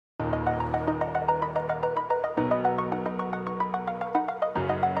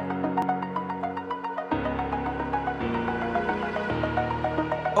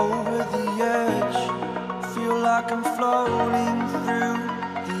like I'm floating through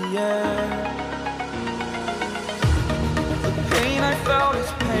the air. The pain I felt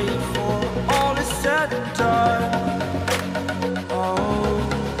is paid for, all is said and done. Oh,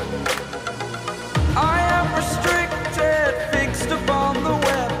 I am restricted, fixed upon the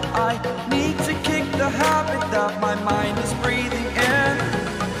web. I need to kick the habit that my mind is breathing in.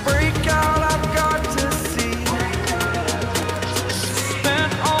 Break out, I've got to see.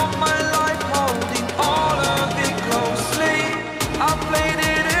 Spent all my life holding all of it closely. I played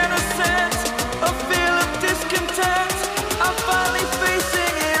it innocent, a feel of discontent. I'm finally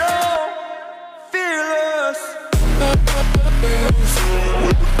facing it all, fearless.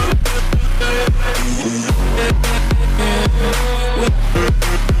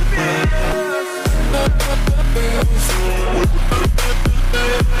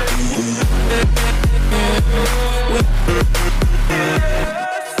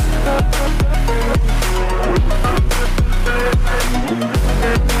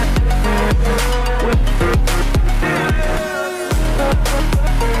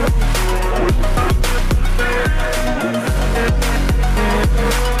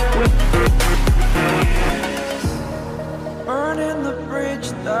 Burning the bridge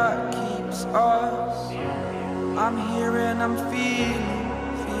that keeps us. I'm here and I'm feeling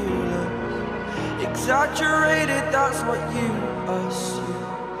fearless. Exaggerated, that's what you assume.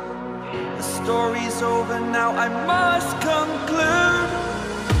 The story's over now, I must conclude.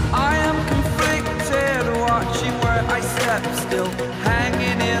 I am conflicted, watching where I step still,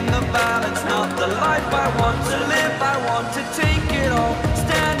 hanging in the balance. Not the life I want to live, I want to take it all.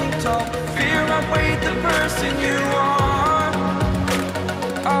 Standing tall, fear I weighed the person you are.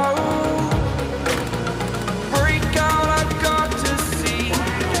 Oh, break out, I've got to see.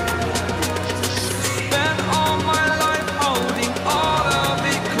 Spent all my life holding all of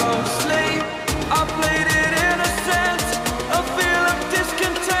it closely. I played it innocent, a feel of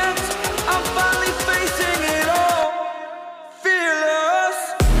discontent. I'm finally facing it all, fearless.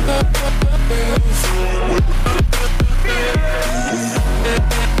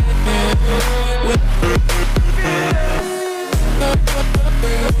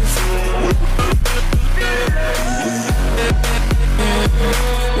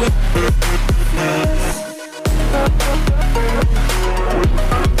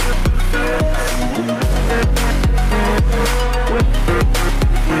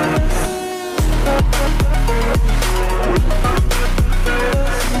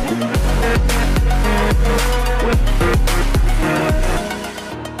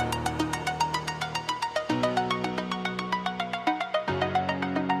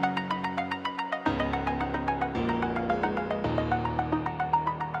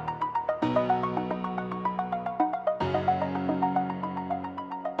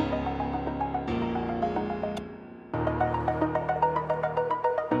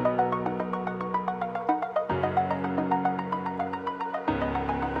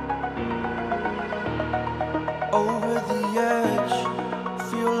 Over the edge,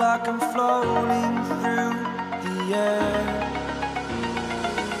 feel like I'm floating through the air.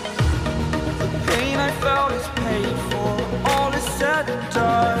 The pain I felt is paid for, all is said and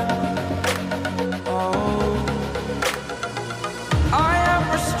done. Oh, I am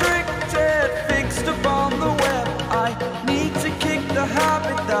restricted, fixed upon the web. I need to kick the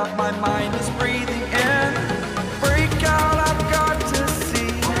habit that my mind is breathing in. Break out, I've got to see.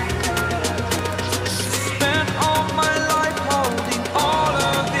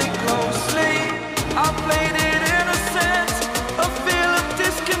 I played it innocent, a feel of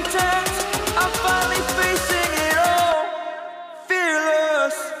discontent. I'm finally facing it all,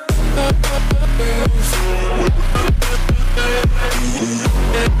 fearless.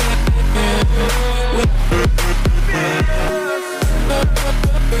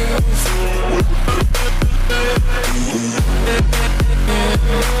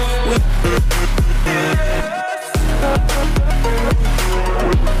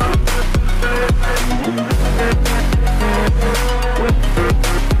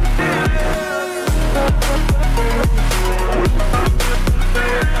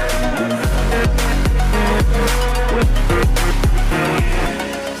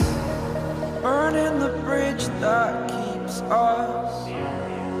 Burning the bridge that keeps us.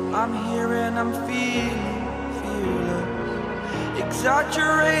 I'm here and I'm feeling fearless.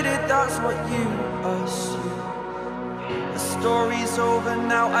 Exaggerated, that's what you assume. The story's over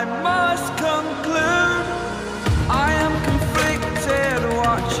now, I must conclude. I am conflicted,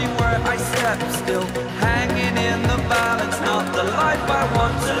 watching where I step still, hanging in the balance. Not the life I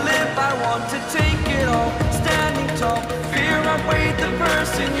want to live, I want to take it all. Standing tall, fear I weighed the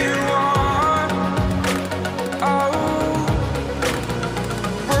person you are. Oh,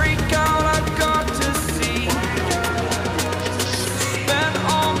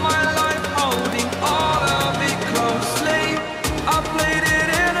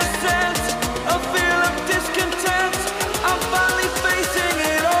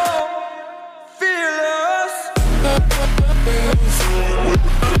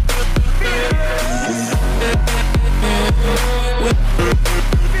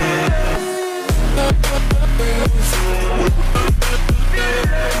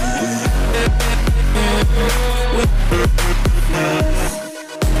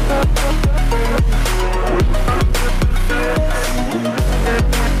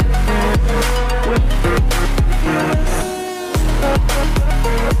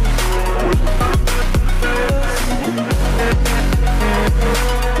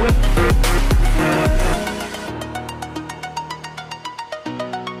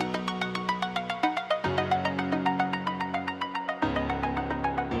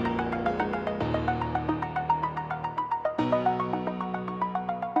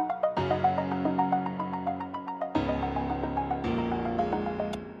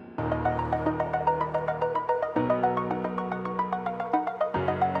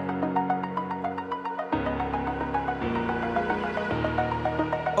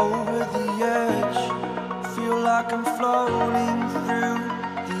 over the edge. Feel like I'm floating through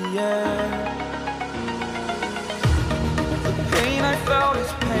the air. The pain I felt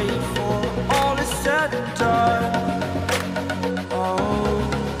is paid for, all is said and done. Oh,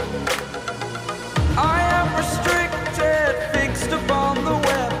 I am restricted, fixed upon the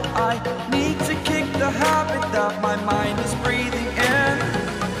web. I need to kick the habit that my mind is breathing in.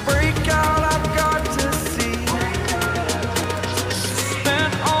 Break out, I've got to see.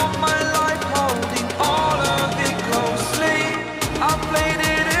 Spent all my life holding all of it closely. I played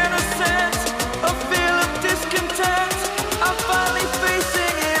it innocent, a feel of discontent. I'm finally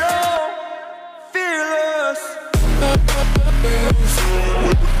facing it all, fearless.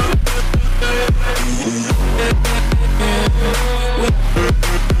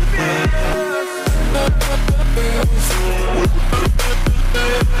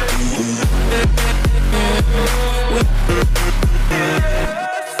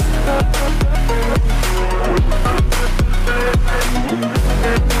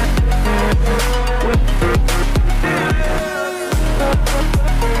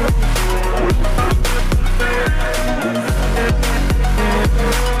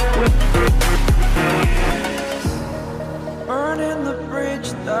 Burning the bridge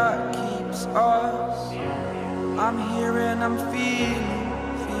that keeps us. I'm here and I'm feeling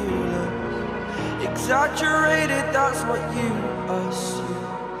fearless. Exaggerated, that's what you assume.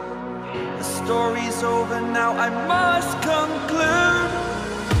 The story's over now, I must conclude.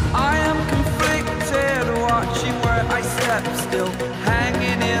 I am conflicted, watching where I step still, hang